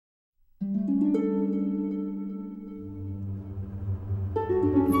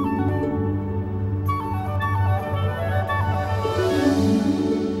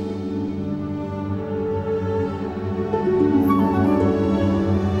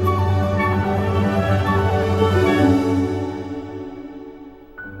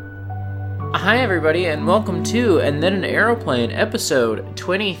Hi everybody, and welcome to And Then an Aeroplane, episode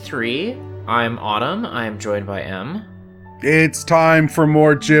 23. I'm Autumn, I'm joined by M. It's time for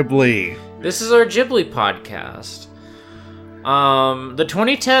more Ghibli. This is our Ghibli podcast. The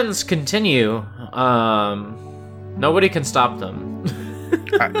 2010s continue. Nobody can stop them.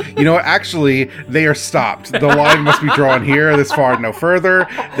 You know what? Actually, they are stopped. The line must be drawn here, this far, no further.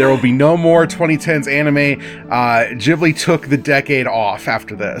 There will be no more 2010s anime. Ghibli took the decade off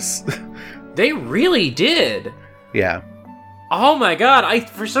after this. They really did. Yeah. Oh my god,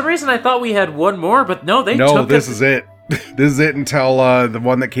 for some reason I thought we had one more, but no, they took No, this is it. This is it until the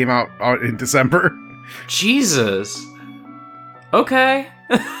one that came out in December. Jesus. Okay.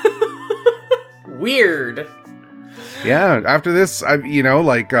 Weird. Yeah, after this, what do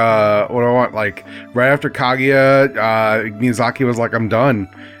I want? Like, right after Kaguya, Miyazaki was like, I'm done.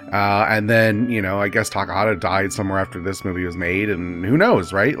 And then, I guess Takahata died somewhere after this movie was made, and who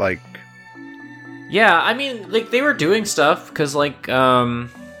knows, right? Like... Yeah, I mean, like, they were doing stuff, because, like, I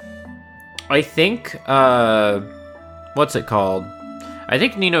think, what's it called? I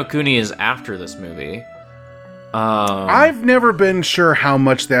think Ni no Kuni is after this movie. I've never been sure how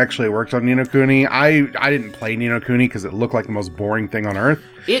much they actually worked on Ni no Kuni. I didn't play Ni no Kuni because it looked like the most boring thing on earth.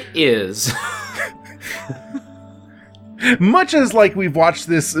 It is. Much as like we've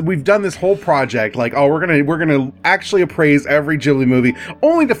done this whole project, like, oh, we're gonna actually appraise every Ghibli movie,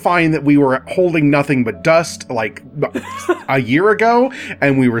 only to find that we were holding nothing but dust like a year ago,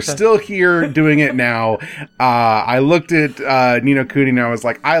 and we were still here doing it now. I looked at Ni no Kuni and I was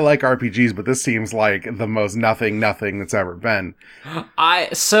like, I like RPGs, but this seems like the most nothing that's ever been.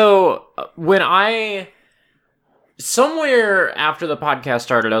 Somewhere after the podcast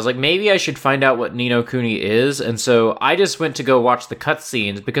started, I was like, maybe I should find out what Ni no Kuni is, and so I just went to go watch the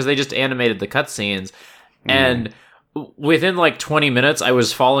cutscenes, because they just animated the cutscenes, and within like 20 minutes, I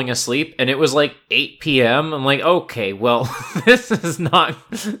was falling asleep, and it was like 8 p.m. I'm like, okay, well, this is not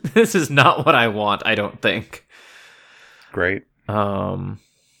what I want, I don't think. Great. It's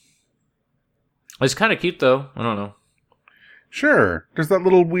kind of cute, though. I don't know. Sure. There's that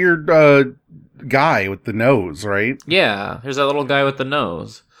little weird guy with the nose, right? Yeah, there's that little guy with the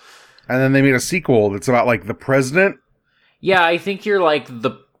nose. And then they made a sequel that's about, like, the president. Yeah, I think you're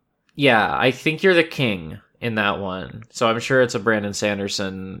the king in that one. So I'm sure it's a Brandon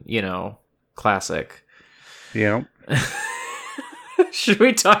Sanderson, classic. Yeah. Should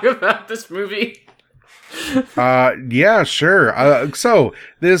we talk about this movie? Yeah, sure. So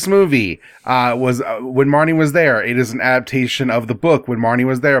this movie was When Marnie Was There. It is an adaptation of the book When Marnie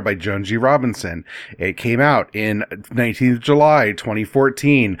Was There by Joan G. Robinson. It came out in 19th July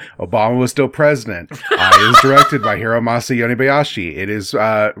 2014. Obama was still president. It is directed by Hiromasa Yonebayashi. It is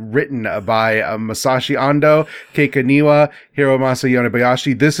written by Masashi Ando, Keika Niwa, Hiromasa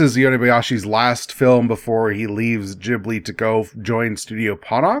Yonebayashi. This is Yonebayashi's last film before he leaves Ghibli to go join Studio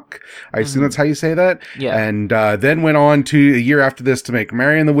Ponok. I assume that's how you say that. Yeah. And then went on to a year after this to make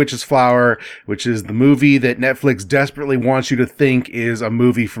Mary and the Witch's Flower, which is the movie that Netflix desperately wants you to think is a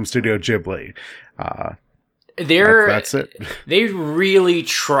movie from Studio Ghibli. That's it. They really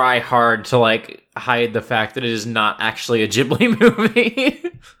try hard to like hide the fact that it is not actually a Ghibli movie.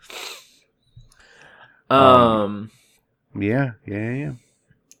 Yeah.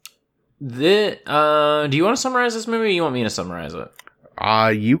 Do you want to summarize this movie, or you want me to summarize it?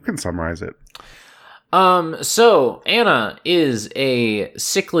 You can summarize it. So Anna is a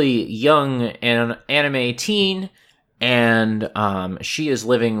sickly young anime teen, and she is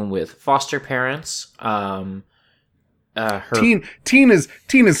living with foster parents. Teen is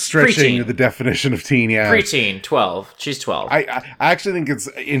stretching Preteen. the definition of teen. Yeah, Preteen, 12. She's 12. I actually think it's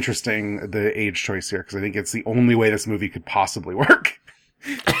interesting, the age choice here, because I think it's the only way this movie could possibly work.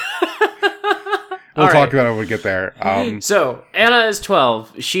 We'll talk about it when we get there. So, Anna is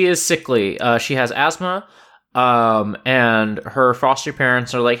 12. She is sickly. She has asthma. And her foster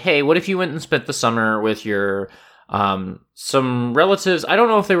parents are like, hey, what if you went and spent the summer with your, some relatives? I don't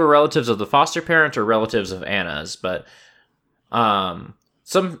know if they were relatives of the foster parent or relatives of Anna's, but, some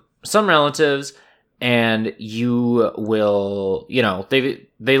relatives, and you will, they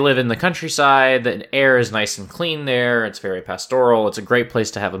live in the countryside. The air is nice and clean there. It's very pastoral. It's a great place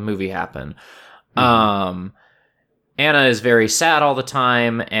to have a movie happen. Anna is very sad all the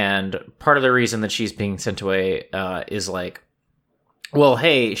time, and part of the reason that she's being sent away is like, well,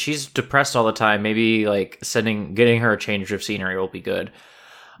 hey, she's depressed all the time. Maybe like getting her a change of scenery will be good.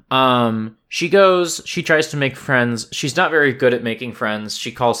 She tries to make friends. She's not very good at making friends.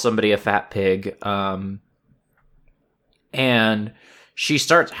 She calls somebody a fat pig. And she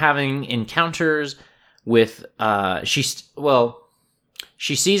starts having encounters with,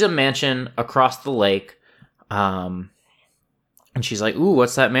 she sees a mansion across the lake. And she's like, ooh,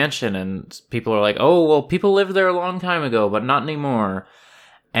 what's that mansion? And people are like, oh, well, people lived there a long time ago, but not anymore.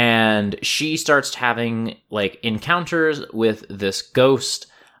 And she starts having, like, encounters with this ghost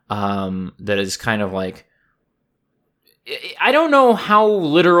that is kind of like... I don't know how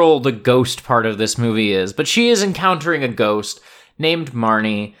literal the ghost part of this movie is, but she is encountering a ghost named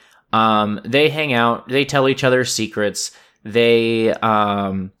Marnie. They hang out. They tell each other secrets.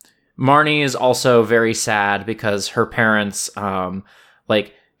 Marnie is also very sad because her parents,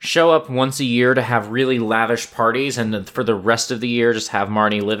 show up once a year to have really lavish parties, and for the rest of the year just have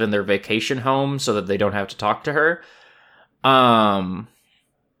Marnie live in their vacation home so that they don't have to talk to her.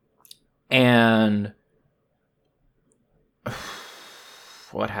 And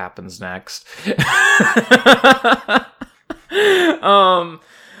what happens next? Anna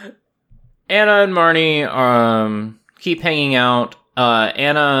and Marnie keep hanging out.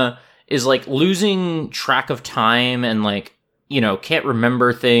 Anna is like losing track of time and like, you know, can't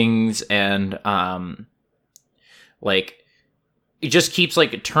remember things, and it just keeps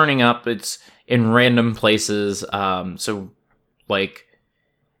like turning up. It's in random places. So like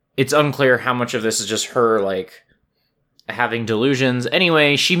it's unclear how much of this is just her like having delusions.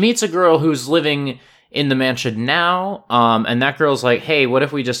 Anyway, she meets a girl who's living in the mansion now, and that girl's like, hey, what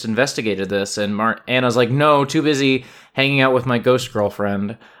if we just investigated this? And Anna's like, no, too busy hanging out with my ghost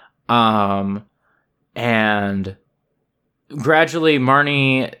girlfriend. And gradually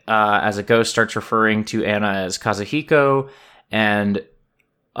Marnie, as a ghost, starts referring to Anna as Kazuhiko, and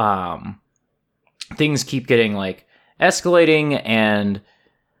things keep getting like escalating, and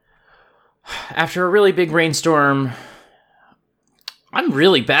after a really big rainstorm... I'm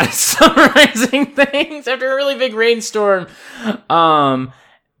really bad at summarizing things. After a really big rainstorm,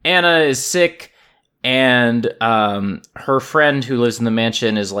 Anna is sick, and her friend who lives in the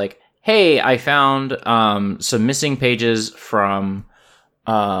mansion is like, hey, I found some missing pages from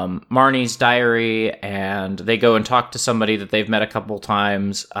Marnie's diary, and they go and talk to somebody that they've met a couple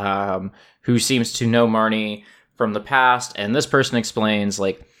times who seems to know Marnie from the past, and this person explains,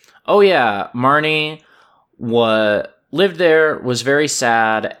 like, oh yeah, Marnie lived there, was very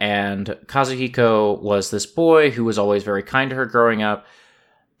sad, and Kazuhiko was this boy who was always very kind to her growing up.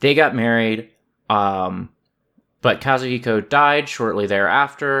 They got married, but Kazuhiko died shortly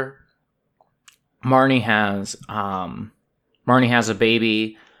thereafter. Marnie has a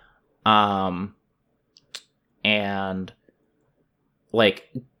baby, and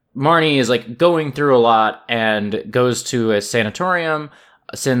like Marnie is like going through a lot and goes to a sanatorium,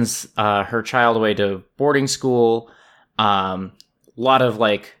 sends her child away to boarding school. Lot of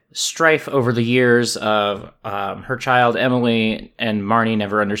like strife over the years of her child Emily and Marnie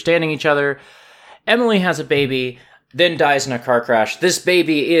never understanding each other. Emily has a baby, then dies in a car crash. This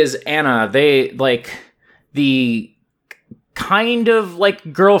baby is Anna. They like the kind of like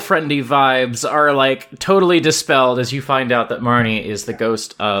girlfriendy vibes are like totally dispelled as you find out that Marnie is the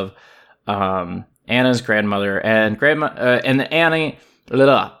ghost of Anna's grandmother, and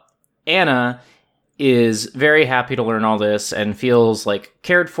Anna is very happy to learn all this and feels like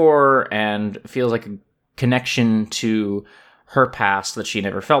cared for and feels like a connection to her past that she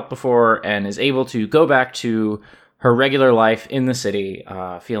never felt before, and is able to go back to her regular life in the city,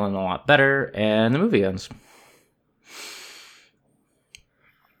 feeling a lot better, and the movie ends.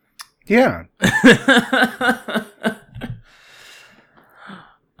 Yeah.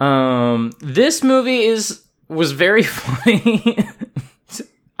 This movie was very funny.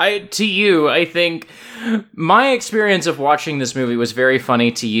 I think my experience of watching this movie was very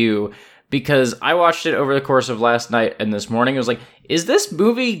funny to you, because I watched it over the course of last night and this morning. I was like, is this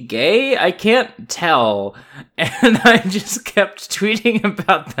movie gay? I can't tell. And I just kept tweeting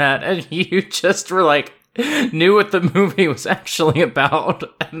about that, and you just were like, knew what the movie was actually about,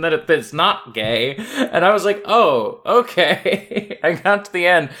 and that it's not gay. And I was like, oh, okay. I got to the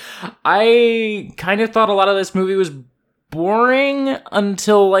end. I kind of thought a lot of this movie was boring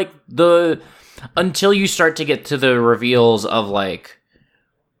until you start to get to the reveals of like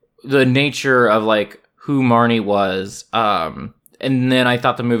the nature of like who Marnie was, and then I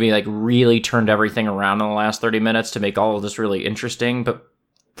thought the movie like really turned everything around in the last 30 minutes to make all of this really interesting, but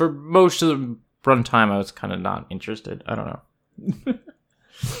for most of the runtime I was kind of not interested. I don't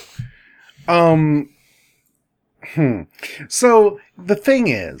know. So the thing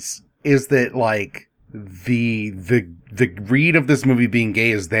is that like the read of this movie being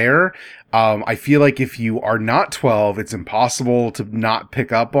gay is there. I feel like if you are not 12, it's impossible to not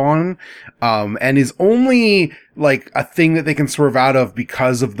pick up on, and is only like a thing that they can swerve out of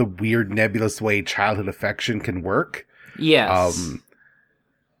because of the weird nebulous way childhood affection can work. Yes.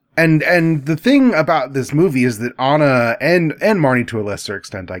 And the thing about this movie is that Anna and Marnie, to a lesser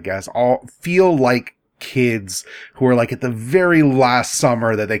extent, I guess, all feel like kids who are like at the very last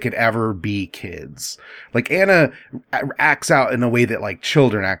summer that they could ever be kids. Like Anna acts out in a way that like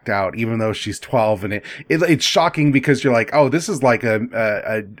children act out, even though she's 12, and it's shocking because you're like, oh, this is like a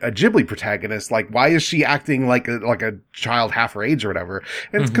Ghibli protagonist. Like, why is she acting like a child half her age or whatever?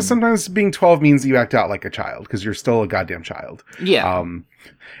 And it's because sometimes being 12 means you act out like a child because you're still a goddamn child. Yeah.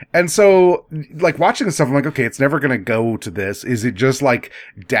 And so, like, watching this stuff, I'm like, okay, it's never gonna go to this. Is it just, like,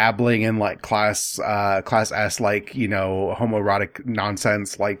 dabbling in, like, class S, like, you know, homoerotic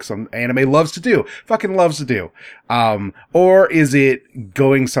nonsense, like some anime loves to do? Fucking loves to do. Or is it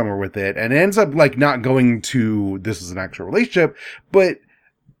going somewhere with it? And it ends up, like, not going to, this is an actual relationship, but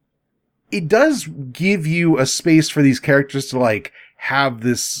it does give you a space for these characters to, like, have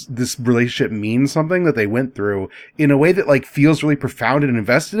this relationship mean something that they went through in a way that like feels really profound and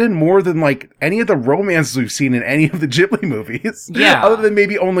invested in, more than like any of the romances we've seen in any of the Ghibli movies. Yeah. Other than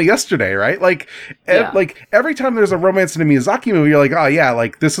maybe Only Yesterday, right? Like, like every time there's a romance in a Miyazaki movie, you're like, oh yeah,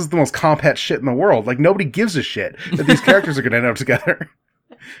 like this is the most compact shit in the world. Like nobody gives a shit that these characters are going to end up together.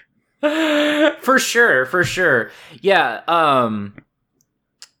 For sure. Yeah.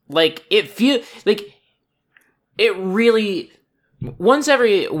 Like it really, once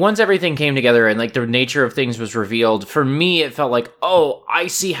everything came together and like the nature of things was revealed, for me it felt like, oh, I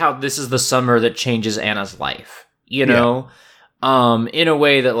see how this is the summer that changes Anna's life, you know? Yeah. In a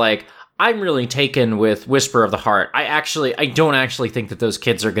way that like I'm really taken with Whisper of the Heart. I don't actually think that those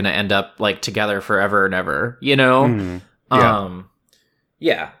kids are going to end up like together forever and ever, you know? Mm-hmm.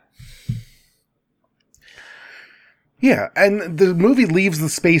 Yeah. Yeah, and the movie leaves the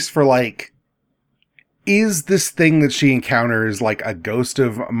space for like, is this thing that she encounters like a ghost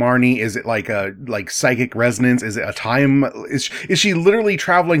of Marnie? Is it like a psychic resonance? Is it a time? Is she literally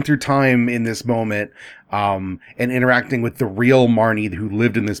traveling through time in this moment, and interacting with the real Marnie who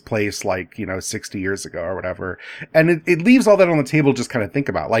lived in this place like, you know, 60 years ago or whatever? And it leaves all that on the table to just kind of think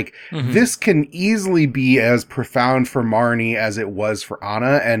about. Like, this can easily be as profound for Marnie as it was for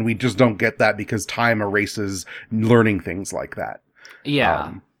Anna, and we just don't get that because time erases learning things like that.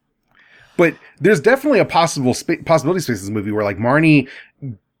 Yeah. But there's definitely a possibility space in this movie where like Marnie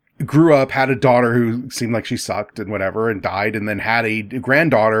grew up, had a daughter who seemed like she sucked and whatever and died, and then had a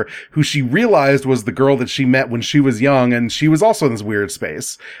granddaughter who she realized was the girl that she met when she was young, and she was also in this weird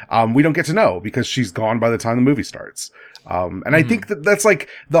space. We don't get to know because she's gone by the time the movie starts. And I think that's like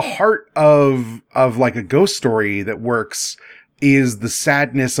the heart of like a ghost story that works, is the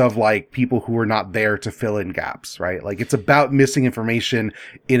sadness of like people who are not there to fill in gaps, right? Like it's about missing information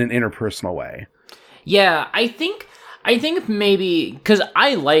in an interpersonal way. Yeah, I think maybe because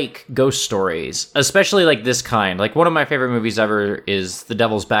I like ghost stories, especially like this kind. Like one of my favorite movies ever is The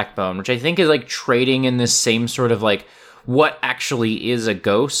Devil's Backbone, which I think is like trading in this same sort of like what actually is a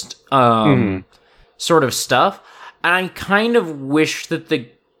ghost sort of stuff. And I kind of wish that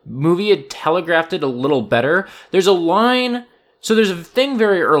the movie had telegraphed it a little better. There's a line. So there's a thing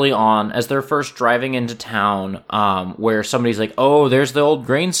very early on as they're first driving into town, where somebody's like, oh, there's the old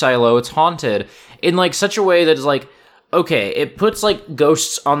grain silo, it's haunted, in like such a way that is like, okay, it puts like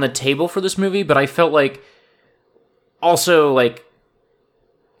ghosts on the table for this movie, but I felt like also like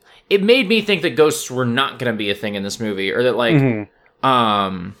it made me think that ghosts were not going to be a thing in this movie, or that like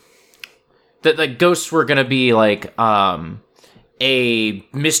that like ghosts were going to be like a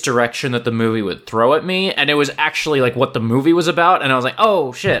misdirection that the movie would throw at me, and it was actually like what the movie was about, and I was like,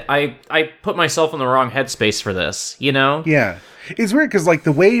 oh shit, I put myself in the wrong headspace for this, you know? Yeah. It's weird because like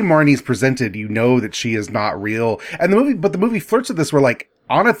the way Marnie's presented, you know that she is not real, and the movie flirts with this where like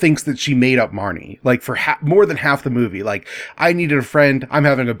Anna thinks that she made up Marnie, like for more than half the movie. Like, I needed a friend, I'm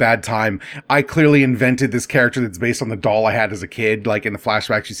having a bad time, I clearly invented this character that's based on the doll I had as a kid. Like in the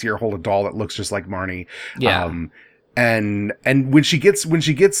flashbacks, you see her hold a doll that looks just like Marnie. Yeah. And when she gets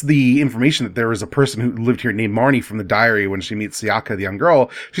the information that there is a person who lived here named Marnie from the diary, when she meets Sayaka, the young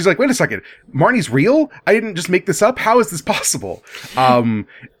girl, she's like, wait a second, Marnie's real? I didn't just make this up? How is this possible? And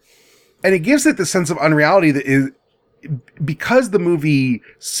it gives it the sense of unreality that is, because the movie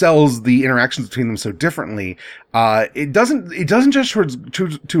sells the interactions between them so differently, it doesn't gesture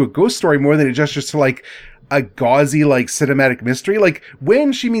to a ghost story more than it gestures to like a gauzy, like, cinematic mystery. Like,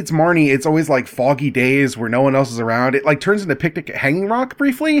 when she meets Marnie, it's always like foggy days where no one else is around. It like turns into Picnic at Hanging Rock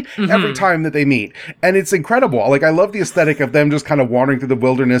briefly every time that they meet. And it's incredible. Like, I love the aesthetic of them just kind of wandering through the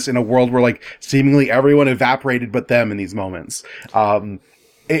wilderness in a world where like seemingly everyone evaporated but them in these moments.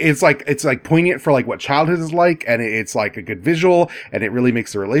 it's like poignant for like what childhood is like, and it's like a good visual, and it really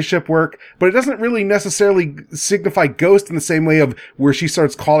makes the relationship work, but it doesn't really necessarily signify ghost in the same way of where she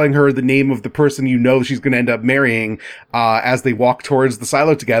starts calling her the name of the person she's going to end up marrying, as they walk towards the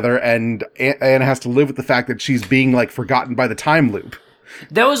silo together, and Anna has to live with the fact that she's being like forgotten by the time loop.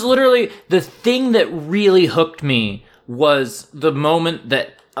 That was literally the thing that really hooked me, was the moment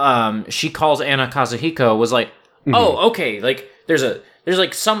that she calls Anna Kazuhiko, was like, oh, okay, like there's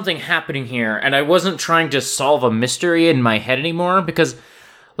like something happening here, and I wasn't trying to solve a mystery in my head anymore, because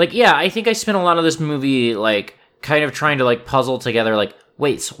like, yeah, I think I spent a lot of this movie like kind of trying to like puzzle together like,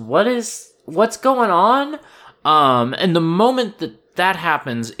 wait, so what's going on? And the moment that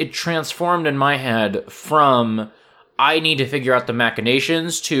happens, it transformed in my head from I need to figure out the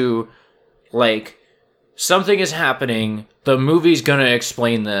machinations to like something is happening, the movie's gonna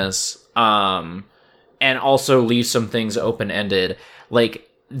explain this, and also leave some things open-ended. Like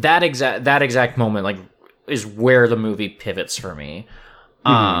that exact moment like is where the movie pivots for me.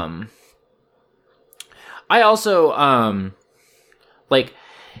 I also like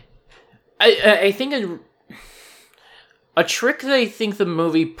I think a trick that I think the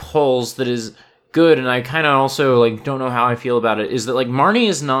movie pulls that is good, and I kind of also like don't know how I feel about it, is that like Marnie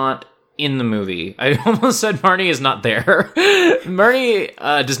is not in the movie. I almost said Marnie is not there. Marnie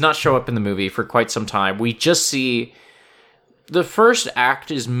does not show up in the movie for quite some time. We just see the first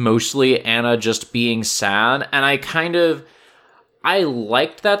act is mostly Anna just being sad, and I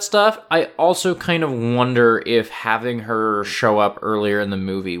liked that stuff. I also kind of wonder if having her show up earlier in the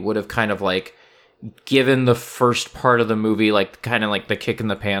movie would have kind of like given the first part of the movie like kind of like the kick in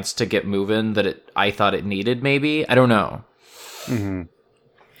the pants to get moving that I thought it needed, maybe. I don't know.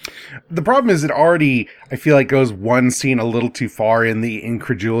 The problem is it already, I feel like, goes one scene a little too far in the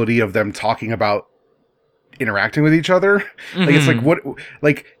incredulity of them talking about interacting with each other. Like, it's like, what,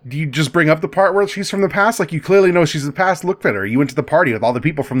 like, do you just bring up the part where she's from the past? Like, you clearly know she's the past. Look at her. You went to the party with all the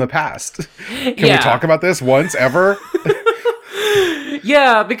people from the past. Can we talk about this once, ever?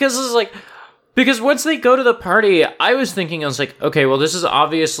 Yeah, because it's like, because once they go to the party, I was like, okay, well, this is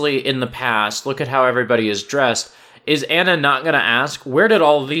obviously in the past. Look at how everybody is dressed. Is Anna not going to ask, where did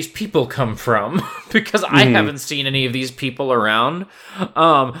all these people come from? Because I haven't seen any of these people around.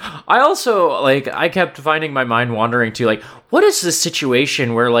 I also, like, I kept finding my mind wandering to, like, what is this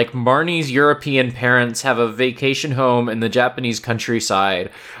situation where, like, Marnie's European parents have a vacation home in the Japanese countryside?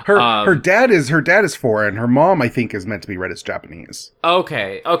 Her dad is foreign. Her mom, I think, is meant to be read as Japanese.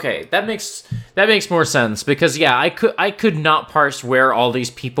 Okay. That makes more sense, because, yeah, I could not parse where all these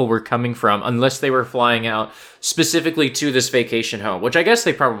people were coming from unless they were flying out specifically to this vacation home, which I guess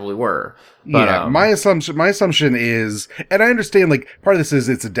they probably were. But, yeah, my assumption is, and I understand, like, part of this is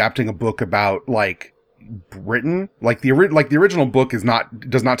it's adapting a book about, like, Britain. Like, the original book does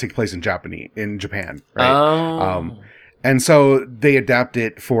not take place in Japan, right? Oh. And so they adapt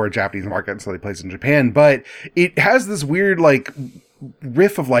it for a Japanese market, and so they place it in Japan. But it has this weird, like,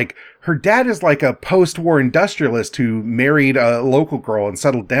 riff of, like, her dad is like a post-war industrialist who married a local girl and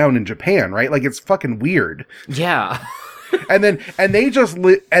settled down in Japan, right? Like, it's fucking weird. Yeah. and then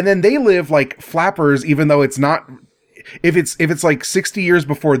they live like flappers, even though it's not, if it's like 60 years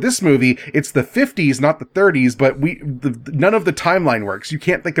before this movie, it's the 50s, not the 30s, but none of the timeline works. You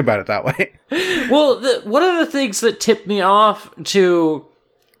can't think about it that way. Well, one of the things that tipped me off to,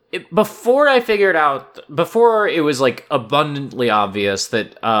 before it was like abundantly obvious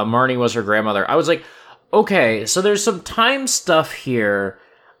that Marnie was her grandmother, I was like, okay, so there's some time stuff here.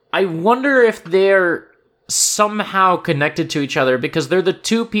 I wonder if they're somehow connected to each other, because they're the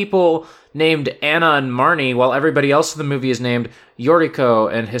two people named Anna and Marnie, while everybody else in the movie is named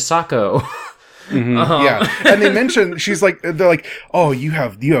Yoriko and Hisako. Yeah, and they mention, they're like, oh, you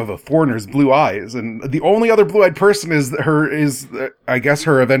have a foreigner's blue eyes, and the only other blue-eyed person is I guess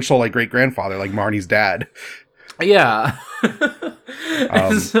her eventual like great grandfather, like Marnie's dad. Yeah.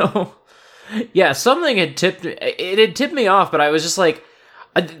 So, yeah, something had tipped me off, but I was just like,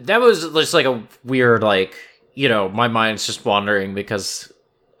 that was just like a weird, like, you know, my mind's just wandering, because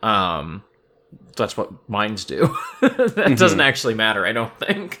that's what minds do. That doesn't actually matter, I don't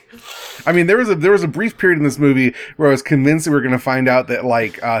think. I mean, there was a brief period in this movie where I was convinced that we were going to find out that,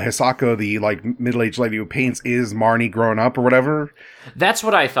 like, Hisako, the, like, middle-aged lady who paints, is Marnie grown up or whatever. That's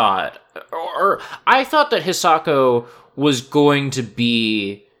what I thought. Or I thought that Hisako was going to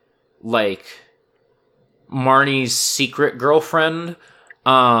be, like, Marnie's secret girlfriend,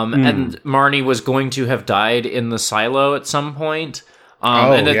 and Marnie was going to have died in the silo at some point.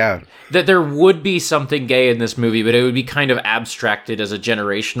 That there would be something gay in this movie, but it would be kind of abstracted as a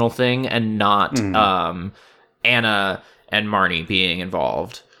generational thing, and not Anna and Marnie being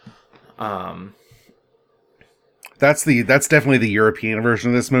involved. That's definitely the European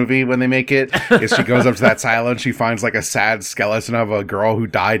version of this movie when they make it. Is she goes up to that silo and she finds like a sad skeleton of a girl who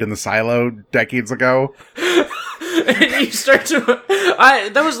died in the silo decades ago. And you start to...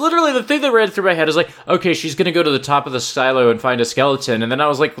 that was literally the thing that ran through my head. Is like, okay, she's going to go to the top of the silo and find a skeleton. And then I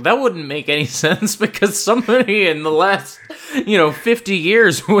was like, well, that wouldn't make any sense because somebody in the last, 50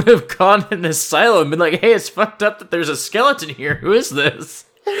 years would have gone in this silo and been like, hey, it's fucked up that there's a skeleton here. Who is this?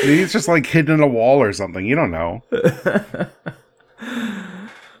 He's just like hidden in a wall or something. You don't know.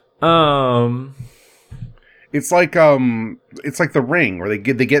 It's like The Ring, where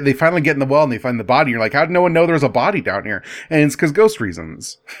they finally get in the well and they find the body. You're like, how did no one know there was a body down here? And it's because ghost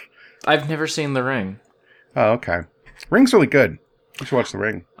reasons. I've never seen The Ring. Oh, okay. Ring's really good. You should watch The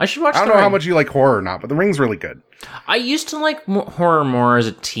Ring. I should watch. I don't know how much you like horror or not, but The Ring's really good. I used to like horror more as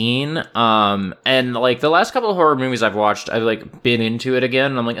a teen, and like the last couple of horror movies I've watched, I've like been into it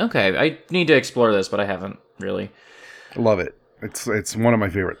again. And I'm like, okay, I need to explore this, but I haven't really. I love it. It's one of my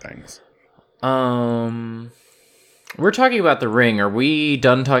favorite things. We're talking about The Ring. Are we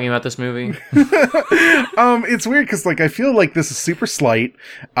done talking about this movie? It's weird because like I feel like this is super slight,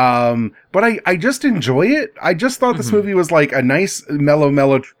 but I just enjoy it. I just thought this movie was like a nice mellow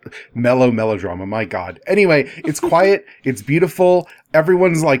melodrama. My God. Anyway, it's quiet. It's beautiful.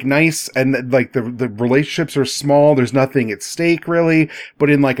 Everyone's like nice and like the relationships are small. There's nothing at stake really, but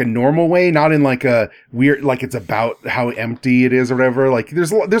in like a normal way, not in like a weird, like it's about how empty it is or whatever. Like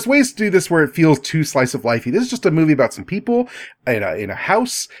there's ways to do this where it feels too slice of lifey. This is just a movie about some people in a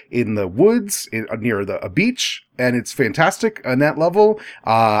house in the woods near a beach. And it's fantastic on that level.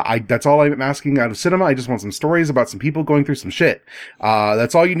 That's all I'm asking out of cinema. I just want some stories about some people going through some shit.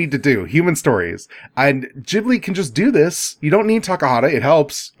 That's all you need to do. Human stories. And Ghibli can just do this. You don't need Takahata. It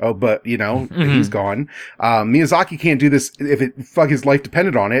helps. Oh, but he's gone. Miyazaki can't do this if his life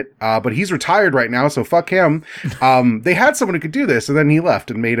depended on it. But he's retired right now, so fuck him. They had someone who could do this, and then he left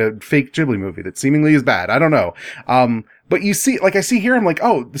and made a fake Ghibli movie that seemingly is bad. I don't know. But you see, like I see here, I'm like,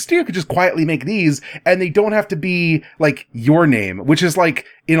 oh, the studio could just quietly make these and they don't have to be like Your Name, which is like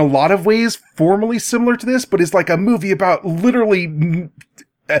in a lot of ways formally similar to this, but is like a movie about literally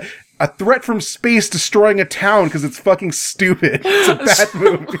a threat from space destroying a town because it's fucking stupid. It's a bad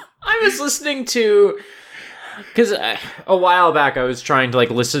movie. I was listening to... Because a while back I was trying to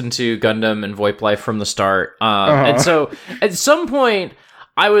like listen to Gundam and VoIP Life from the start. And so at some point...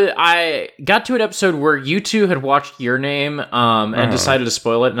 I got to an episode where you two had watched Your Name, and decided to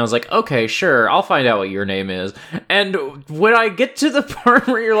spoil it, and I was like, okay, sure, I'll find out what Your Name is. And when I get to the part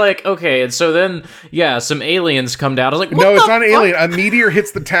where you're like, okay, and so then, yeah, some aliens come down, I was like, what no, it's not an alien. A meteor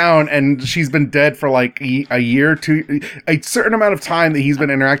hits the town, and she's been dead for like a year, a certain amount of time that he's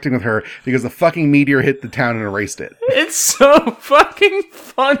been interacting with her, because the fucking meteor hit the town and erased it. It's so fucking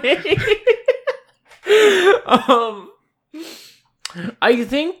funny. I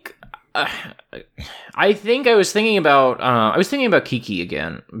think I was thinking about Kiki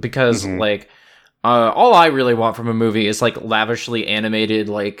again because like all I really want from a movie is like lavishly animated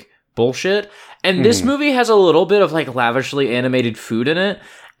like bullshit, and this movie has a little bit of like lavishly animated food in it,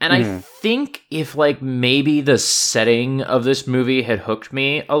 and I think if like maybe the setting of this movie had hooked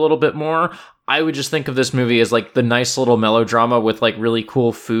me a little bit more, I would just think of this movie as like the nice little melodrama with like really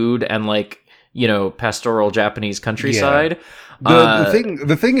cool food and like pastoral Japanese countryside. Yeah.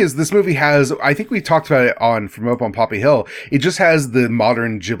 The thing is, this movie has, I think we talked about it from Up on Poppy Hill. It just has the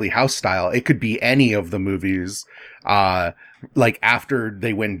modern Ghibli house style. It could be any of the movies, like after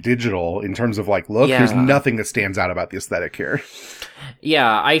they went digital in terms of like look. Yeah. There's nothing that stands out about the aesthetic here.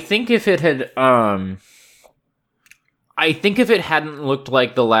 Yeah, I think if it hadn't looked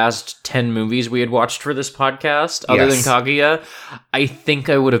like the last 10 movies we had watched for this podcast, other than Kaguya, I think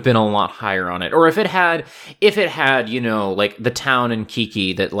I would have been a lot higher on it. Or if it had, like the town in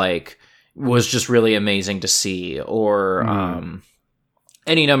Kiki that like was just really amazing to see, or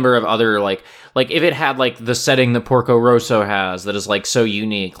any number of other like if it had like the setting that Porco Rosso has that is like so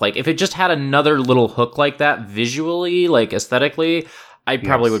unique, like if it just had another little hook like that visually, like aesthetically, I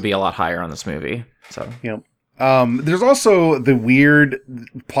probably would be a lot higher on this movie. So yep. There's also the weird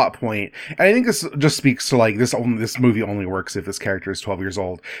plot point, and I think this just speaks to like this movie only works if this character is 12 years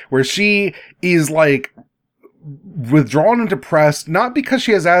old, where she is like withdrawn and depressed, not because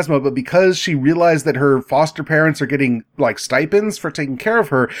she has asthma, but because she realized that her foster parents are getting like stipends for taking care of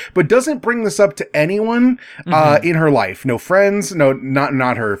her, but doesn't bring this up to anyone, in her life. No friends,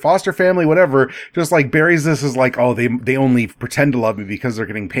 not her foster family, whatever. Just like buries this as like, oh, they only pretend to love me because they're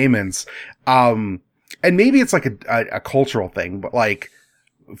getting payments. And maybe it's like a cultural thing, but like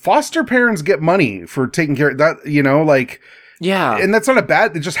foster parents get money for taking care of that, you know, like, Yeah. and that's not a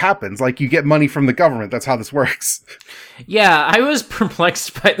bad, it just happens. Like, you get money from the government. That's how this works. Yeah, I was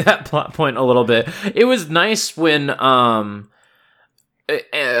perplexed by that plot point a little bit. It was nice when,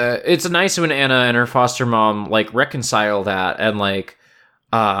 it's nice when Anna and her foster mom, like, reconcile that, and, like,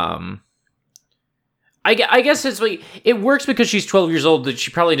 I guess it's like, it works because she's 12 years old, that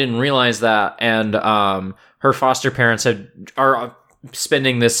she probably didn't realize that, and, her foster parents are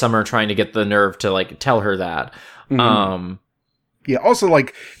spending this summer trying to get the nerve to, like, tell her that. Mm-hmm. Yeah, also,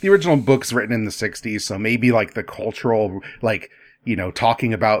 like, the original book's written in the 60s, so maybe, like, the cultural, like, you know,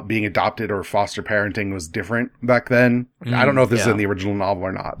 talking about being adopted or foster parenting was different back then. I don't know if this is in the original novel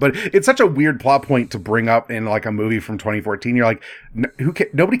or not, but it's such a weird plot point to bring up in, like, a movie from 2014. You're like,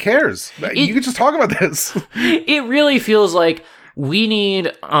 nobody cares. You can just talk about this. It really feels like we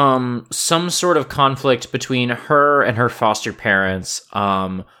need some sort of conflict between her and her foster parents.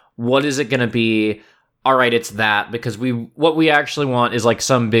 What is it going to be? All right, it's that, because what we actually want is, like,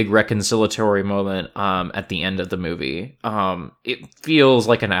 some big reconciliatory moment at the end of the movie. It feels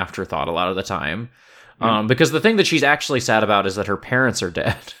like an afterthought a lot of the time. Because the thing that she's actually sad about is that her parents are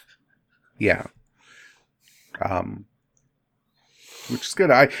dead. Yeah. Which is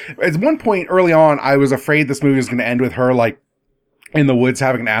good. At one point early on, I was afraid this movie was going to end with her, like, in the woods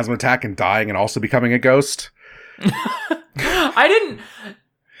having an asthma attack and dying and also becoming a ghost.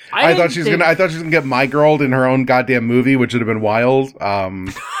 I thought she was gonna get My Girl in her own goddamn movie, which would have been wild. I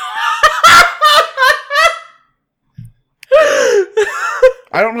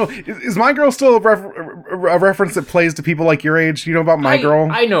don't know. Is My Girl still a reference that plays to people like your age? Do you know about My Girl?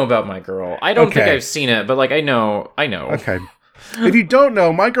 I know about My Girl. I don't think I've seen it, but, like, I know. Okay. If you don't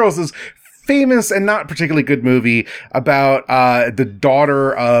know, My Girl is this famous and not particularly good movie about the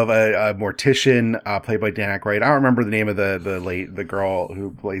daughter of a mortician played by Dan Aykroyd. I don't remember the name of the girl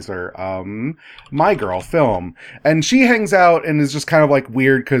who plays her. My Girl film, and she hangs out and is just kind of like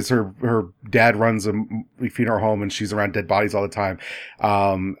weird because her dad runs a funeral home and she's around dead bodies all the time.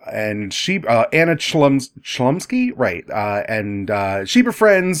 And she Anna Chlumsky, right? And she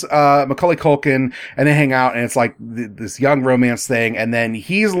befriends Macaulay Culkin, and they hang out, and it's like this young romance thing. And then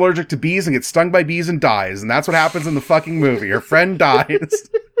he's allergic to bees and gets stung by bees and dies, and that's what happens in the fucking movie. Her friend dies.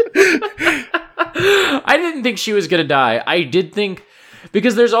 I didn't think she was gonna die. I did think,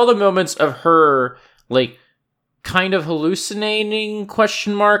 because there's all the moments of her, like, kind of hallucinating, ?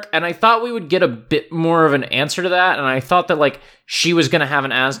 And I thought we would get a bit more of an answer to that, and I thought that, like, she was gonna have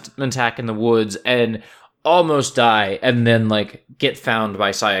an asthma attack in the woods and almost die, and then, like, get found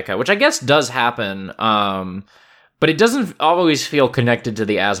by Sayaka, which I guess does happen. But it doesn't always feel connected to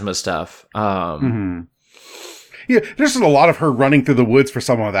the asthma stuff. Yeah, there's just a lot of her running through the woods for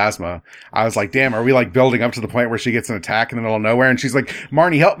someone with asthma. I was like, damn, are we, like, building up to the point where she gets an attack in the middle of nowhere? And she's like,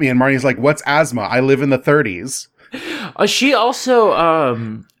 Marnie, help me. And Marnie's like, what's asthma? I live in the 30s. She also,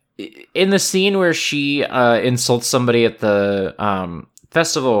 in the scene where she insults somebody at the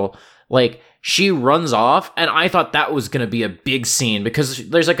festival, like, she runs off, and I thought that was going to be a big scene, because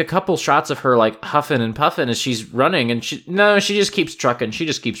there's, like, a couple shots of her, like, huffing and puffing as she's running, and she just keeps trucking. She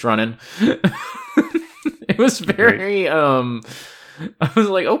just keeps running. It was very, I was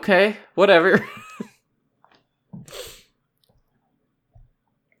like, okay, whatever.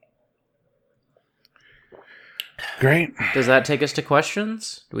 Great. Does that take us to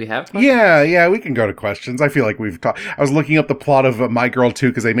questions? Do we have questions? Yeah, we can go to questions. I feel like we've talked. I was looking up the plot of My Girl 2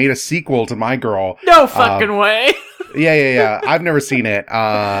 because they made a sequel to My Girl. No fucking way. Yeah. I've never seen it.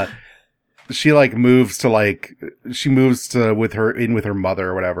 She, like, moves to with her mother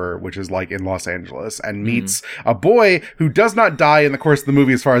or whatever, which is, like, in Los Angeles, and meets a boy who does not die in the course of the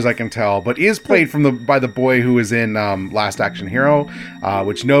movie, as far as I can tell, but is played by the boy who was in Last Action Hero,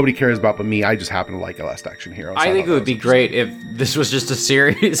 which nobody cares about but me. I just happen to like a Last Action Hero. So I think it would be great if this was just a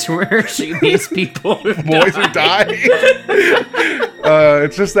series where she meets people who boys who die.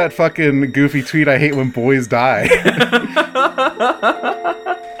 It's just that fucking goofy tweet, I hate when boys die.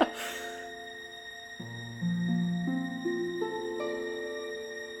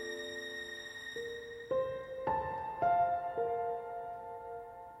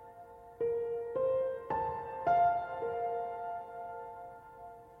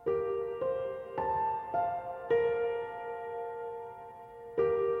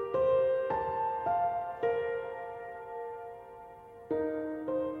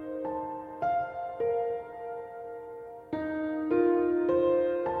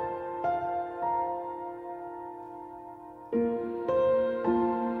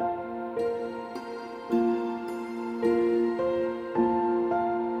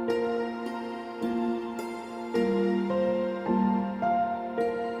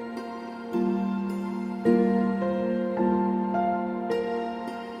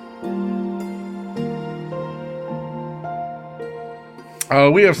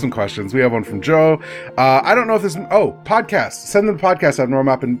 We have some questions. We have one from Joe. I don't know if this... podcast. Send them the podcast at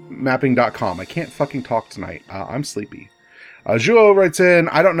normalmapping.com. I can't fucking talk tonight. I'm sleepy. Joe writes in,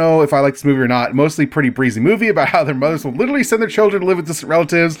 I don't know if I like this movie or not. Mostly pretty breezy movie about how their mothers will literally send their children to live with distant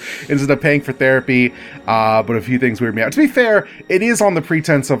relatives instead of paying for therapy. But a few things weird me out. To be fair, it is on the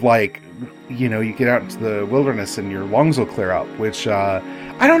pretense of like, you know, you get out into the wilderness and your lungs will clear up, which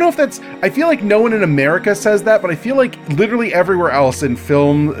I don't know if that's... I feel like no one in America says that, but I feel like literally everywhere else in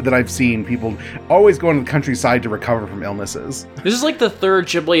film that I've seen, people always go into the countryside to recover from illnesses. This is like the third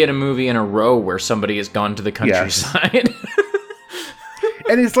Ghibli in a movie in a row where somebody has gone to the countryside. Yes.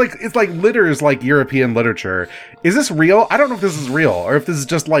 And it's like litters like European literature. Is this real? I don't know if this is real or if this is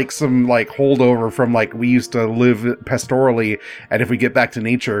just like some like holdover from like we used to live pastorally, and if we get back to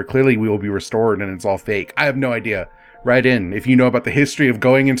nature, clearly we will be restored and it's all fake. I have no idea. Write in if you know about the history of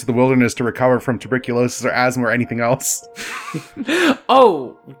going into the wilderness to recover from tuberculosis or asthma or anything else.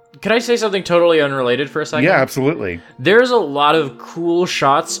 Oh, can I say something totally unrelated for a second? Yeah, absolutely. There's a lot of cool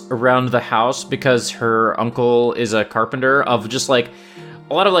shots around the house because her uncle is a carpenter of just like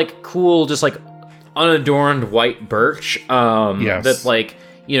a lot of like cool, just like unadorned white birch. Yes. That like,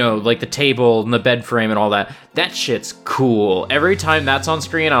 you know, like the table and the bed frame and all that. That shit's cool. Every time that's on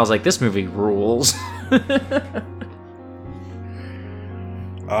screen, I was like, this movie rules.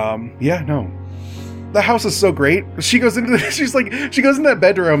 Yeah, no. The house is so great. She goes into that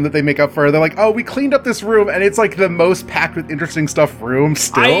bedroom that they make up for her. They're like, oh, we cleaned up this room, and it's like the most packed with interesting stuff room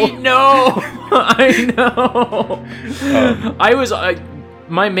still. I know. I know.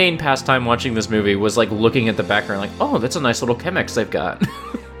 My main pastime watching this movie was like looking at the background, like, oh, that's a nice little Chemex they've got.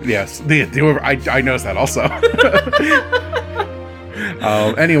 Yes, I noticed that also.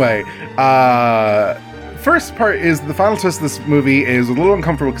 Anyway, first part is the final twist of this movie is a little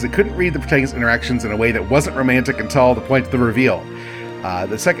uncomfortable because it couldn't read the protagonist's interactions in a way that wasn't romantic until the point of the reveal.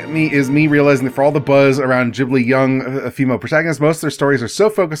 The second is me realizing that for all the buzz around Ghibli young female protagonists, most of their stories are so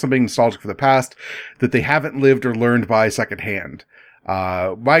focused on being nostalgic for the past that they haven't lived or learned by secondhand.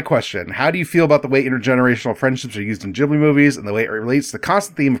 My question, how do you feel about the way intergenerational friendships are used in Ghibli movies and the way it relates to the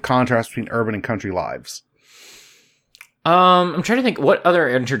constant theme of contrast between urban and country lives? I'm trying to think, what other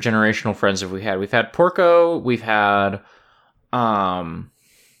intergenerational friends have we had? We've had Porco, we've had, I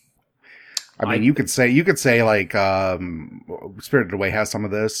mean, you could say like, Spirited Away has some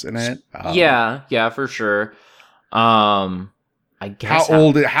of this in it. Yeah, for sure. I guess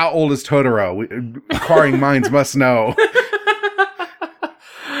how old is Totoro? Inquiring minds must know.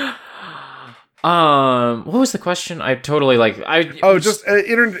 What was the question? I totally just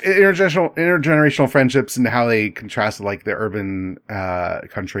intergenerational friendships and how they contrast with like the urban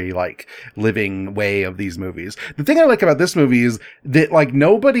country like living way of these movies. The thing I like about this movie is that like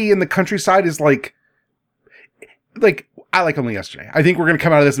nobody in the countryside is like I like Only Yesterday. I think we're gonna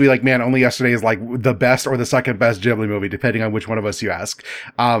come out of this and be like, man, Only Yesterday is like the best or the second best Ghibli movie, depending on which one of us you ask.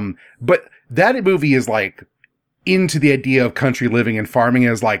 But that movie is like into the idea of country living and farming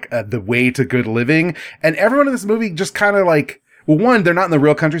as like the way to good living. And everyone in this movie just kind of like, well, one, they're not in the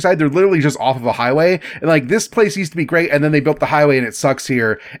real countryside. They're literally just off of a highway. And like, this place used to be great. And then they built the highway and it sucks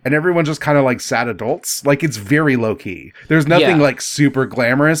here. And everyone's just kind of like sad adults. Like, it's very low key. There's nothing like super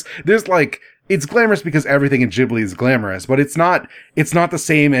glamorous. There's like, it's glamorous because everything in Ghibli is glamorous, but it's not the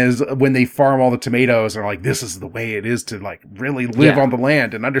same as when they farm all the tomatoes and are like, this is the way it is to like really live on the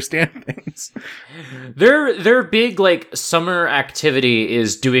land and understand things. Their big like summer activity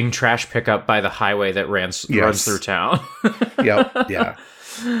is doing trash pickup by the highway that runs through town. Yep. Yeah.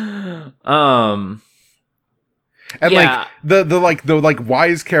 And yeah. like the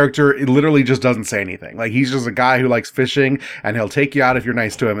wise character, it literally just doesn't say anything. Like, he's just a guy who likes fishing and he'll take you out if you're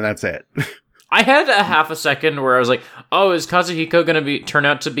nice to him, and that's it. I had a half a second where I was like, oh, is Kazuhiko going to turn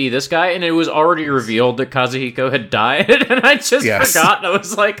out to be this guy? And it was already revealed that Kazuhiko had died. And I just forgot. And I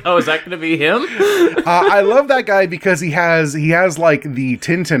was like, oh, is that going to be him? I love that guy because he has like the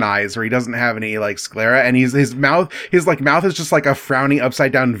Tintin eyes where he doesn't have any like sclera. And his mouth is just like a frowning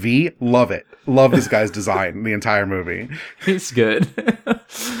upside down V. Love it. Love this guy's design the entire movie. He's good.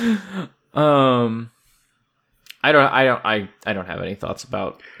 I don't have any thoughts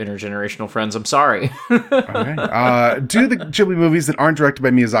about intergenerational friends. I'm sorry. Okay. Do the Ghibli movies that aren't directed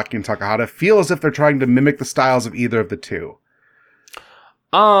by Miyazaki and Takahata feel as if they're trying to mimic the styles of either of the two?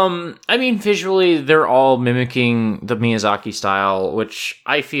 I mean, visually, they're all mimicking the Miyazaki style, which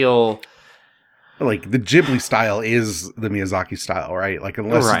I feel like the Ghibli style is the Miyazaki style, right? Like,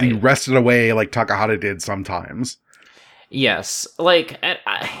 unless you wrest it away like Takahata did sometimes. Yes. Like,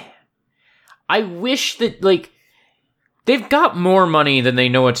 I wish that, like, they've got more money than they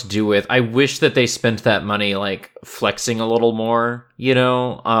know what to do with. I wish that they spent that money like flexing a little more, you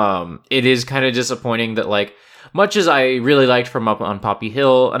know? It is kind of disappointing that like much as I really liked From Up on Poppy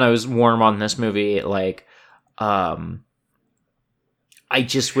Hill and I was warm on this movie, like I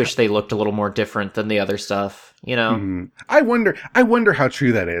just wish they looked a little more different than the other stuff, you know? Mm-hmm. I wonder how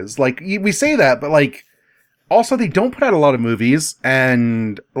true that is. Like we say that, but like also they don't put out a lot of movies,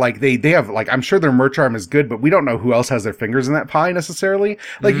 and like they have like I'm sure their merch arm is good, but we don't know who else has their fingers in that pie necessarily.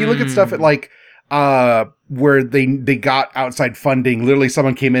 Like you look at stuff at like where they got outside funding. Literally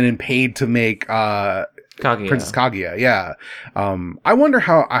someone came in and paid to make Kaguya. Princess Kaguya. Yeah. I wonder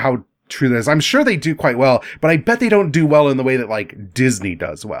how true that is. I'm sure they do quite well, but I bet they don't do well in the way that like Disney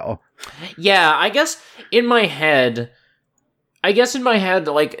does well. Yeah, I guess in my head,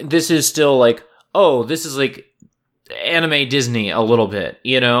 like this is still like, oh, this is like anime Disney a little bit,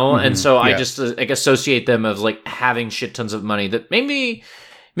 you know? Mm-hmm. And so I just like associate them as like having shit tons of money that maybe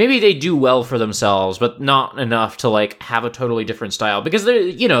they do well for themselves, but not enough to like have a totally different style, because they're,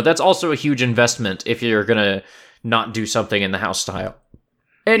 you know, that's also a huge investment if you're gonna not do something in the house style.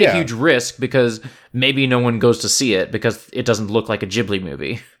 And a huge risk because maybe no one goes to see it because it doesn't look like a Ghibli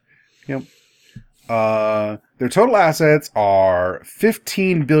movie. Yep. Their total assets are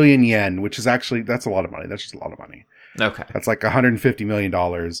 15 billion yen, which is actually, that's a lot of money. That's just a lot of money. Okay. That's like $150 million.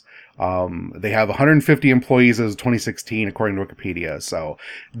 They have 150 employees as of 2016, according to Wikipedia. So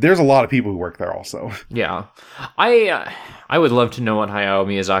there's a lot of people who work there also. Yeah. I would love to know what Hayao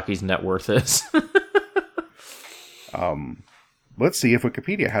Miyazaki's net worth is. Let's see if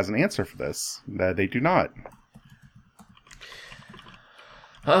Wikipedia has an answer for this. They do not.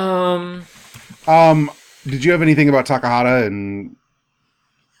 Did you have anything about Takahata and...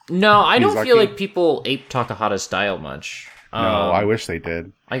 No, I don't feel like people ape Takahata's style much. No, I wish they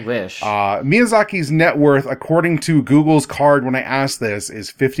did. I wish. Miyazaki's net worth, according to Google's card when I asked this,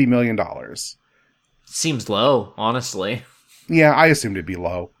 is $50 million. Seems low, honestly. Yeah, I assumed it'd be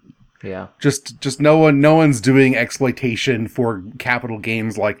low. Yeah. Just no one's doing exploitation for capital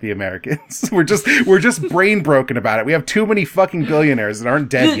gains like the Americans. We're just brain broken about it. We have too many fucking billionaires that aren't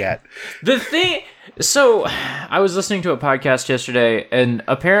dead yet. So I was listening to a podcast yesterday, and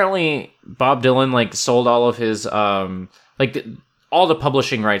apparently Bob Dylan like sold all of his all the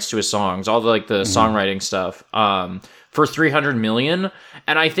publishing rights to his songs, all the the songwriting stuff for $300 million,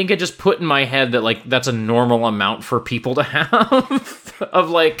 and I think it just put in my head that like that's a normal amount for people to have of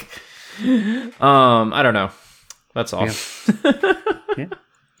like I don't know. That's all. Yeah,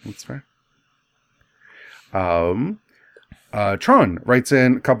 that's fair. Tron writes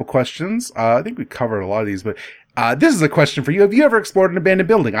in a couple questions. I think we covered a lot of these, but this is a question for you. Have you ever explored an abandoned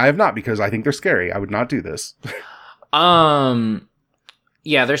building? I have not, because I think they're scary. I would not do this. Yeah,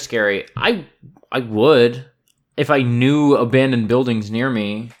 they're scary. I would. If I knew abandoned buildings near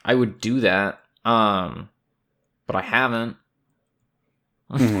me, I would do that. But I haven't.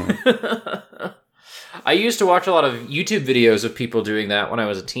 Mm-hmm. I used to watch a lot of YouTube videos of people doing that when I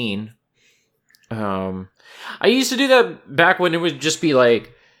was a teen. I used to do that back when it would just be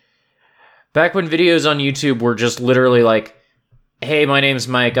back when videos on YouTube were just literally like, hey, my name's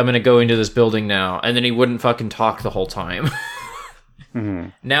Mike, I'm gonna go into this building now, and then he wouldn't fucking talk the whole time. Mm-hmm.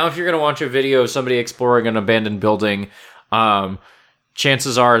 Now, if you're gonna watch a video of somebody exploring an abandoned building,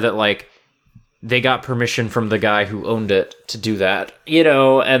 chances are that they got permission from the guy who owned it to do that, you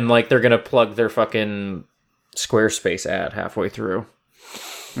know, and they're gonna plug their fucking Squarespace ad halfway through.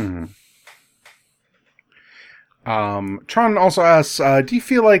 Mm-hmm. Tron also asks, do you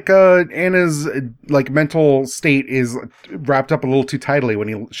feel like Anna's mental state is wrapped up a little too tightly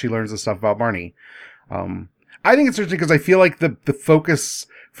when she learns the stuff about Barney? I think it's interesting because I feel like the focus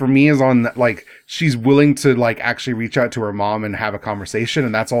for me is on she's willing to actually reach out to her mom and have a conversation,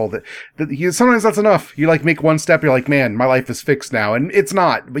 and that's all that sometimes that's enough. You make one step, you're like, man, my life is fixed now, and it's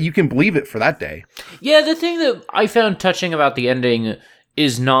not, but you can believe it for that day. Yeah, the thing that I found touching about the ending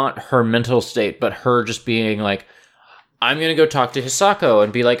is not her mental state, but her just being like, I'm going to go talk to Hisako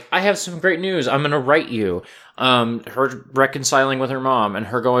and be like, I have some great news. I'm going to write you. Her reconciling with her mom and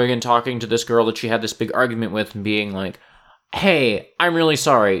her going and talking to this girl that she had this big argument with and being like, hey, I'm really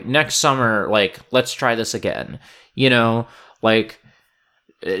sorry. Next summer, let's try this again. You know,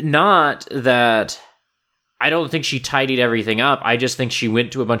 not that I don't think she tidied everything up. I just think she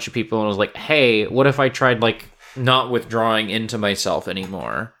went to a bunch of people and was like, hey, what if I tried not withdrawing into myself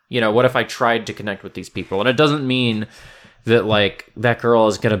anymore? You know, what if I tried to connect with these people? And it doesn't mean that that girl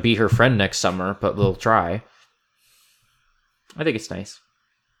is going to be her friend next summer, but we'll try. I think it's nice.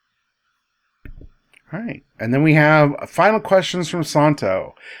 All right. And then we have final questions from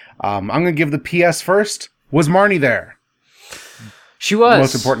Santo. I'm going to give the PS first. Was Marnie there? She was. The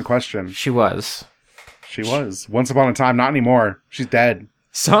most important question. She was. She was. Once upon a time, not anymore. She's dead.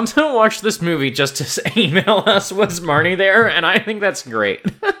 Sansa watched this movie just to email us, was Marnie there? And I think that's great.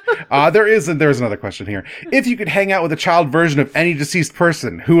 There's another question here. If you could hang out with a child version of any deceased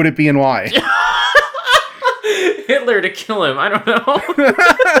person, who would it be and why? Hitler to kill him. I don't know.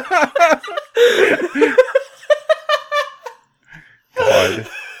 God.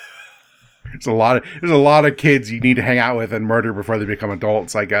 There's a lot of kids you need to hang out with and murder before they become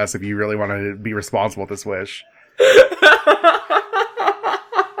adults, I guess, if you really want to be responsible with this wish.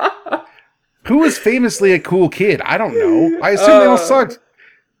 Who was famously a cool kid? I don't know. I assume they all sucked.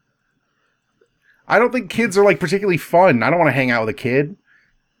 I don't think kids are, like, particularly fun. I don't want to hang out with a kid.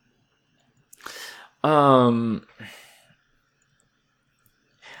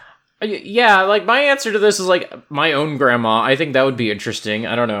 Yeah, like, my answer to this is, like, my own grandma. I think that would be interesting.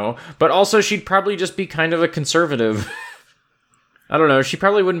 I don't know. But also, she'd probably just be kind of a conservative. I don't know. She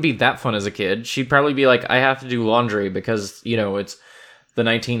probably wouldn't be that fun as a kid. She'd probably be like, I have to do laundry because, you know, it's the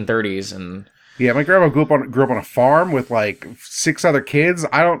 1930s and... Yeah, my grandma grew up on a farm with like 6 other kids.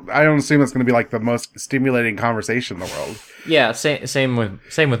 I don't assume that's going to be like the most stimulating conversation in the world. Yeah, same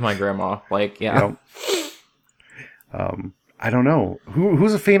with my grandma. Like, yeah. You know, I don't know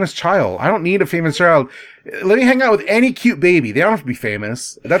who's a famous child. I don't need a famous child. Let me hang out with any cute baby. They don't have to be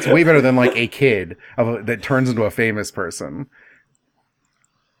famous. That's way better than like a kid that turns into a famous person.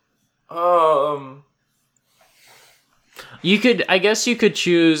 I guess you could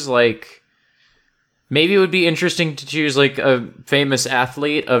choose like. Maybe it would be interesting to choose, like, a famous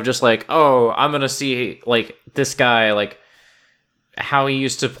athlete of just, like, oh, I'm gonna see, like, this guy, like, how he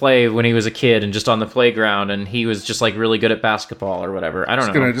used to play when he was a kid and just on the playground, and he was just, like, really good at basketball or whatever. I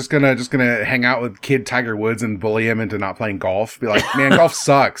don't know. Just gonna hang out with kid Tiger Woods and bully him into not playing golf. Be like, man, golf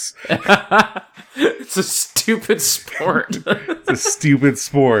sucks. It's a stupid sport. It's a stupid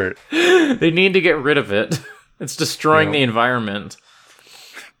sport. They need to get rid of it. It's destroying the environment.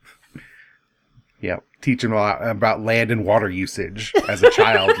 Yeah, teach him about land and water usage as a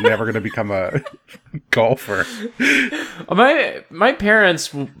child. You're never going to become a golfer. My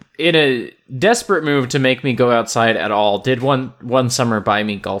parents, in a desperate move to make me go outside at all, did one summer buy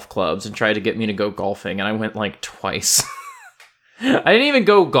me golf clubs and try to get me to go golfing, and I went like twice. I didn't even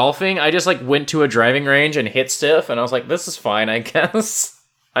go golfing. I just like went to a driving range and hit stiff, and I was like, "This is fine, I guess."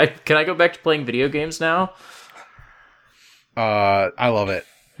 Can I go back to playing video games now? I love it.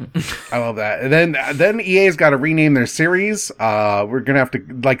 I love that. And then EA's got to rename their series. We're gonna have to,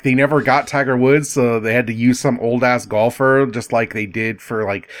 like, they never got Tiger Woods, so they had to use some old ass golfer, just like they did for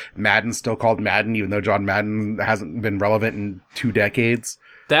like Madden, still called Madden, even though John Madden hasn't been relevant in 2 decades.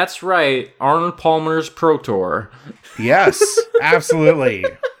 That's right, Arnold Palmer's Pro Tour. Yes, absolutely.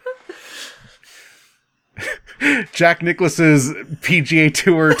 Jack Nicklaus's PGA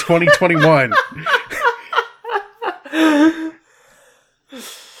Tour 2021.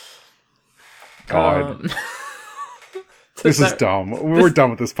 God. This is dumb. We're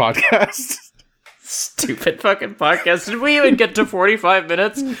done with this podcast. Stupid fucking podcast. Did we even get to 45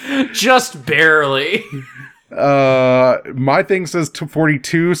 minutes? Just barely. My thing says to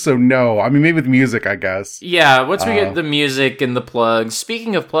 42, so no. I mean, maybe with music, I guess. Yeah, once we get the music and the plugs.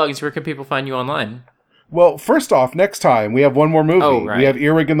 Speaking of plugs, where can people find you online? Well, first off, next time, we have one more movie. Oh, right. We have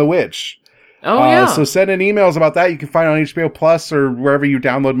Earwig and the Witch. Oh, yeah. So send in emails about that. You can find it on HBO Plus or wherever you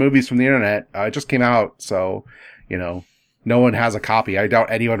download movies from the internet. It just came out, so, you know, no one has a copy. I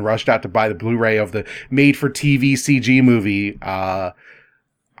doubt anyone rushed out to buy the Blu-ray of the made-for-TV CG movie.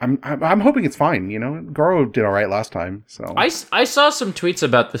 I'm hoping it's fine, you know? Goro did all right last time, so. I saw some tweets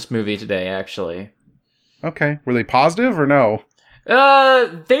about this movie today, actually. Okay. Were they positive or no?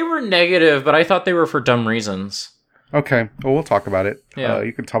 They were negative, but I thought they were for dumb reasons. Okay. Well, we'll talk about it. Yeah.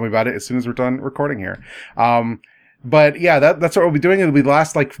 You can tell me about it as soon as we're done recording here. But yeah, that's what we'll be doing. It'll be the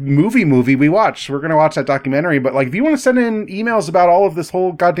last like movie we watch. We're going to watch that documentary. But like, if you want to send in emails about all of this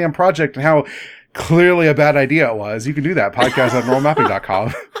whole goddamn project and how clearly a bad idea it was, you can do that.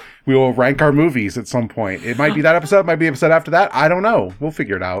 podcast@normalmapping.com. We will rank our movies at some point. It might be that episode, might be episode after that. I don't know. We'll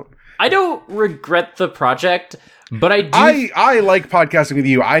figure it out. I don't regret the project, but I do. I like podcasting with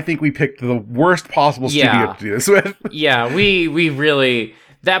you. I think we picked the worst possible studio to do this with. Yeah, we really,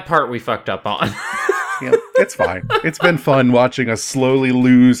 that part we fucked up on. Yeah, it's fine. It's been fun watching us slowly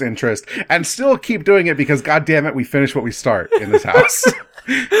lose interest and still keep doing it because, God damn it, we finish what we start in this house.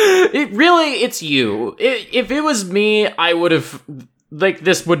 It's you. If it was me, I would have. Like,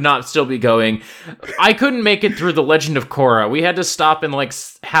 this would not still be going. I couldn't make it through The Legend of Korra. We had to stop in, like,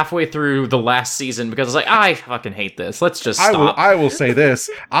 halfway through the last season because I was like, I fucking hate this. Let's just stop. I will say this.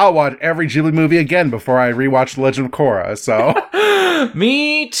 I'll watch every Ghibli movie again before I rewatch The Legend of Korra, so.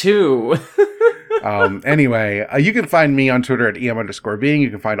 Me too. Anyway, you can find me on Twitter at em_being. You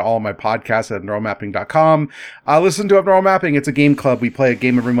can find all of my podcasts at abnormalmapping.com. Listen to Abnormal Mapping. It's a game club. We play a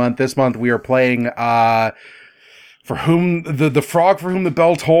game every month. This month we are playing, For Whom the Frog for Whom the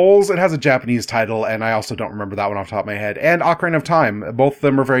Bell Tolls. It has a Japanese title, and I also don't remember that one off the top of my head. And Ocarina of Time. Both of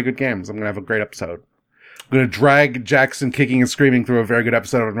them are very good games. I'm going to have a great episode. I'm going to drag Jackson kicking and screaming through a very good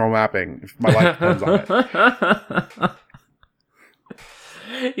episode of Abnormal Mapping, if my life depends on it.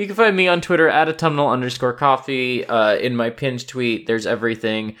 You can find me on Twitter at autumnal_coffee. In my pinned tweet, there's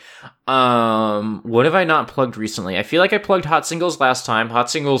everything. What have I not plugged recently? I feel like I plugged Hot Singles last time.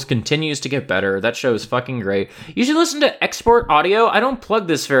 Hot Singles continues to get better. That show is fucking great. You should listen to Export Audio. I don't plug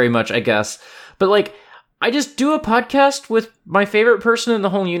this very much, I guess. But, like, I just do a podcast with my favorite person in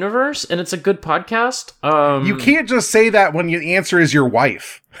the whole universe, and it's a good podcast. You can't just say that when your answer is your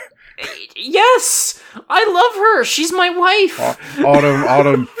wife. Yes! I love her! She's my wife!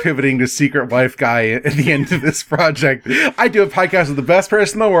 Autumn pivoting to secret wife guy at the end of this project. I do a podcast with the best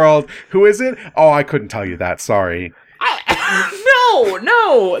person in the world. Who is it? Oh, I couldn't tell you that. Sorry.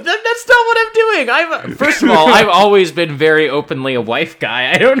 No, that's not what I'm doing. First of all, I've always been very openly a wife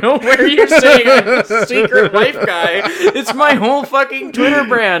guy. I don't know where you're saying I'm a secret wife guy. It's my whole fucking Twitter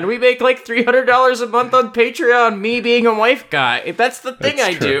brand. We make like $300 a month on Patreon, me being a wife guy. That's the thing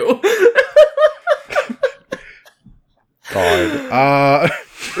I do. God.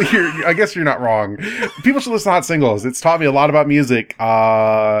 I guess you're not wrong. People should listen to Hot Singles. It's taught me a lot about music.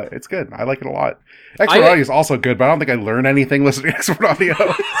 It's good. I like it a lot. Expert Audio is also good, but I don't think I learn anything listening to Expert Audio.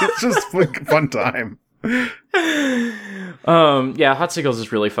 It's just like a fun time. Yeah, Hot Singles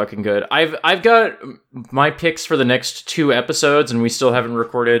is really fucking good. I've got my picks for the next 2 episodes, and we still haven't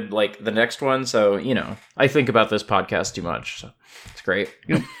recorded like the next one, so you know, I think about this podcast too much. So it's great.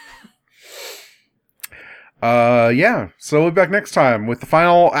 Yep. Yeah. So we'll be back next time with the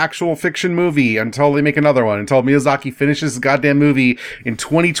final actual fiction movie until they make another one, until Miyazaki finishes the goddamn movie in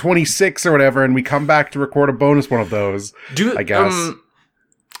 2026 or whatever, and we come back to record a bonus one of those. I guess.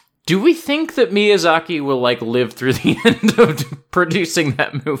 Do we think that Miyazaki will like live through the end of producing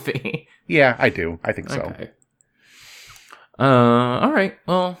that movie? Yeah, I do. I think so. Okay. All right.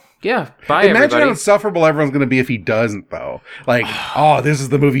 Well, yeah. Bye, Imagine everybody. how insufferable everyone's going to be if he doesn't, though. Like, oh, this is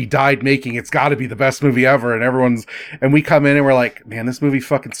the movie he died making. It's got to be the best movie ever. And we come in and we're like, man, this movie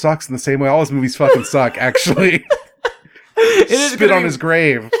fucking sucks in the same way all his movies fucking suck, actually. Spit on his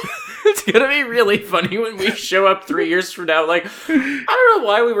grave. It's gonna be really funny when we show up 3 years from now, like, I don't know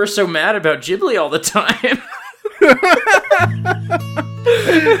why we were so mad about Ghibli all the time.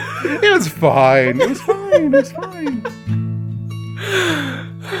 It was fine. It was fine. It was fine.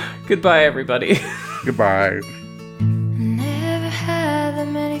 Goodbye, everybody. Goodbye. Never had that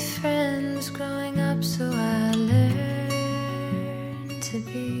many friends growing up, so I learned to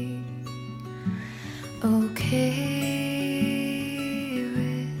be okay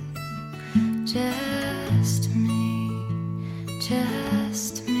with just me,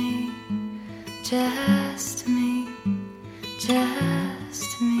 just me, just me,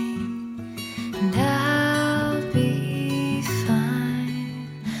 just me, and I'll be fine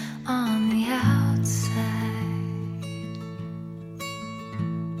on the outside.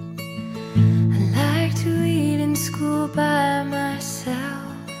 I like to eat in school by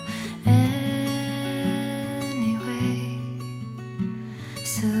myself anyway,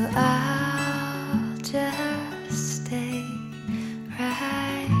 so I'll just stay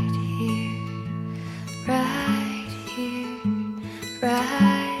right here, right here,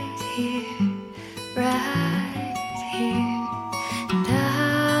 right here, right here, and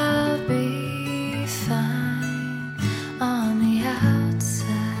I'll be fine on the outside.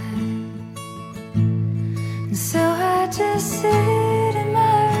 And so I just sit in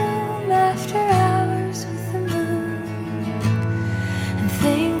my room after hours with the moon and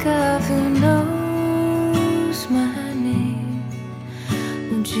think of who knows my name.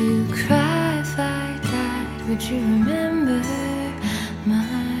 Would you cry if I died? Would you remember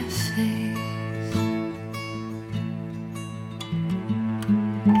my face?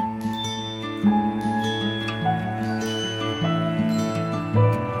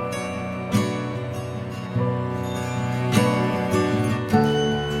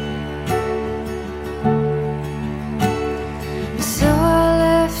 So I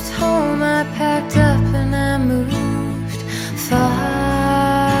left home, I packed up and I moved far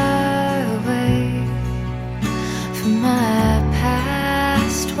away from my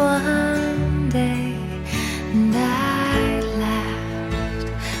past one day. And I laughed,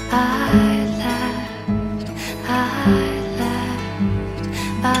 I laughed, I laughed,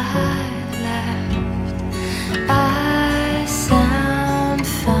 I laughed, I sounded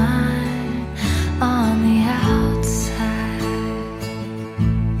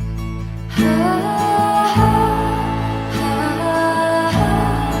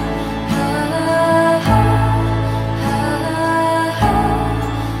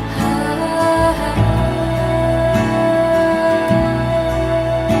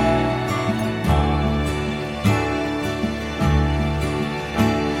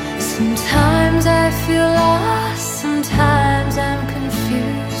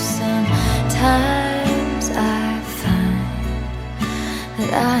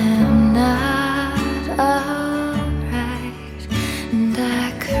I am not alone.